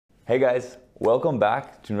Hey guys, welcome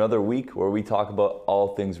back to another week where we talk about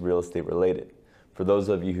all things real estate related. For those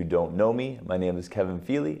of you who don't know me, my name is Kevin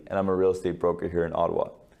Feely and I'm a real estate broker here in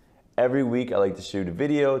Ottawa. Every week I like to shoot a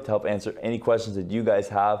video to help answer any questions that you guys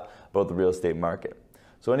have about the real estate market.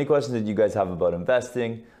 So any questions that you guys have about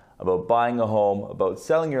investing, about buying a home, about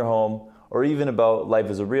selling your home, or even about life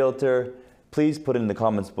as a realtor, please put it in the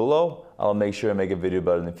comments below. I'll make sure to make a video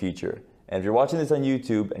about it in the future. And if you're watching this on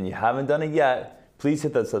YouTube and you haven't done it yet, please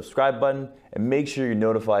hit that subscribe button and make sure you're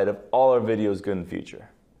notified of all our videos good in the future.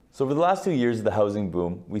 So for the last 2 years of the housing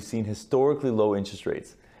boom, we've seen historically low interest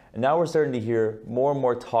rates. And now we're starting to hear more and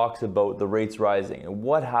more talks about the rates rising and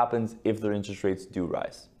what happens if the interest rates do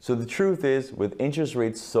rise. So the truth is, with interest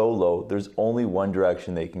rates so low, there's only one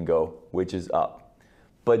direction they can go, which is up.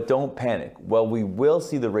 But don't panic. While we will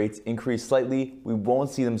see the rates increase slightly, we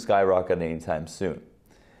won't see them skyrocket anytime soon.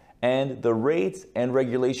 And the rates and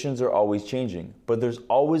regulations are always changing, but there's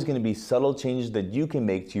always going to be subtle changes that you can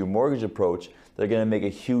make to your mortgage approach that are going to make a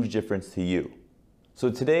huge difference to you.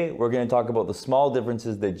 So today we're going to talk about the small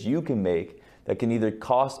differences that you can make that can either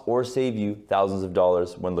cost or save you thousands of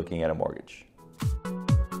dollars when looking at a mortgage.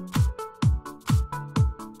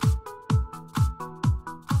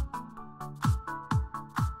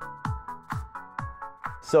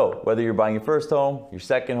 So whether you're buying your first home, your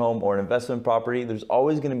second home, or an investment property, there's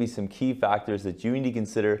always going to be some key factors that you need to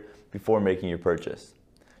consider before making your purchase.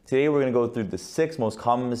 Today we're going to go through the 6 most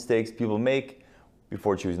common mistakes people make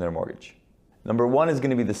before choosing their mortgage. Number 1 is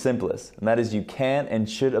going to be the simplest, and that is you can and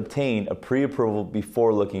should obtain a pre-approval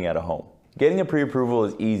before looking at a home. Getting a pre-approval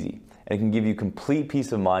is easy, and it can give you complete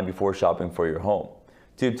peace of mind before shopping for your home.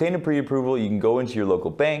 To obtain a pre-approval, you can go into your local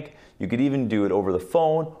bank, you could even do it over the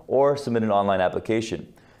phone or submit an online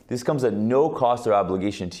application. This comes at no cost or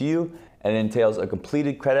obligation to you, and it entails a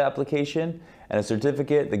completed credit application and a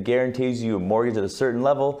certificate that guarantees you a mortgage at a certain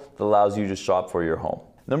level that allows you to shop for your home.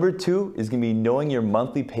 Number 2 is going to be knowing your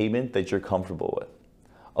monthly payment that you're comfortable with.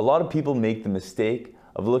 A lot of people make the mistake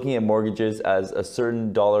of looking at mortgages as a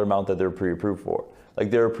certain dollar amount that they're pre-approved for.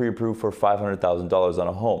 Like they're pre-approved for $500,000 on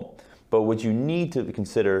a home. But what you need to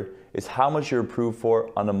consider is how much you're approved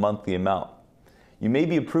for on a monthly amount. You may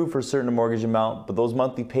be approved for a certain mortgage amount, but those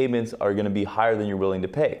monthly payments are going to be higher than you're willing to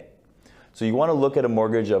pay. So you want to look at a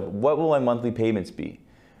mortgage of what will my monthly payments be?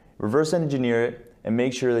 Reverse engineer it and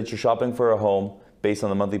make sure that you're shopping for a home based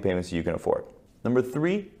on the monthly payments you can afford. Number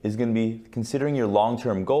 3 is going to be considering your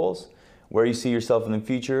long-term goals, where you see yourself in the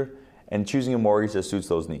future, and choosing a mortgage that suits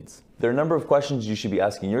those needs. There are a number of questions you should be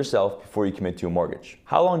asking yourself before you commit to a mortgage.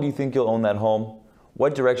 How long do you think you'll own that home?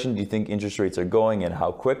 What direction do you think interest rates are going and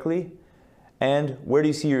how quickly? And where do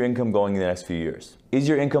you see your income going in the next few years? Is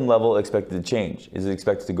your income level expected to change? Is it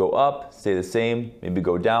expected to go up, stay the same, maybe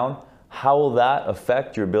go down? How will that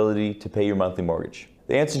affect your ability to pay your monthly mortgage?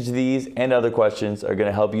 The answers to these and other questions are going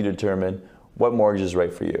to help you determine what mortgage is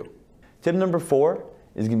right for you. Tip number 4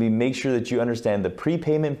 is going to be make sure that you understand the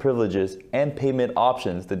prepayment privileges and payment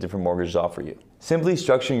options that different mortgages offer you. Simply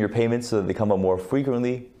structuring your payments so that they come up more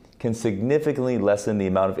frequently can significantly lessen the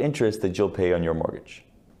amount of interest that you'll pay on your mortgage.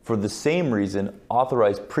 For the same reason,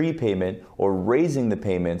 authorized prepayment or raising the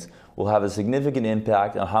payments will have a significant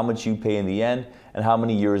impact on how much you pay in the end and how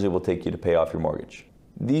many years it will take you to pay off your mortgage.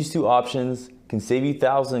 These 2 options can save you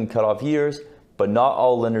thousands in cut-off years, but not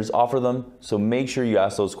all lenders offer them, so make sure you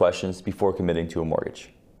ask those questions before committing to a mortgage.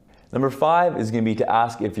 Number 5 is going to be to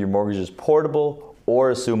ask if your mortgage is portable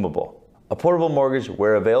or assumable. A portable mortgage,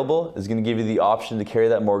 where available, is going to give you the option to carry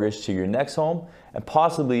that mortgage to your next home and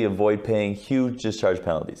possibly avoid paying huge discharge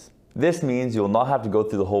penalties. This means you'll not have to go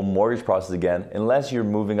through the whole mortgage process again unless you're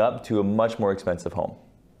moving up to a much more expensive home.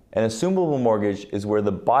 An assumable mortgage is where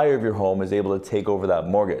the buyer of your home is able to take over that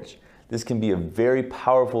mortgage. This can be a very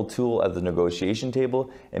powerful tool at the negotiation table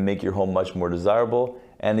and make your home much more desirable,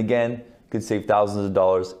 and again, could save thousands of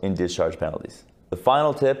dollars in discharge penalties. The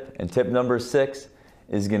final tip, and tip number 6,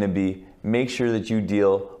 is going to be make sure that you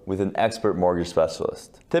deal with an expert mortgage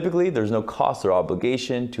specialist. Typically, there's no cost or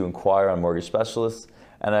obligation to inquire on mortgage specialists,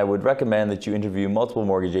 and I would recommend that you interview multiple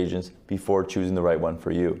mortgage agents before choosing the right one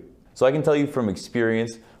for you. So I can tell you from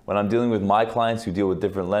experience, when I'm dealing with my clients who deal with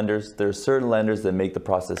different lenders, there are certain lenders that make the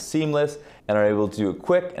process seamless and are able to do it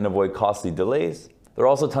quick and avoid costly delays. There are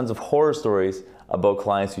also tons of horror stories about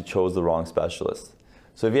clients who chose the wrong specialist.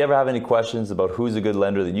 So if you ever have any questions about who's a good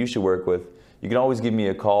lender that you should work with, you can always give me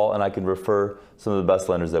a call and I can refer some of the best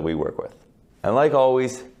lenders that we work with. And like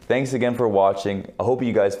always, thanks again for watching. I hope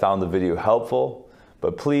you guys found the video helpful.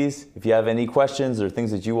 But please, if you have any questions or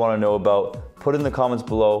things that you want to know about, put it in the comments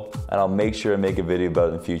below and I'll make sure to make a video about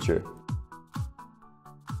it in the future.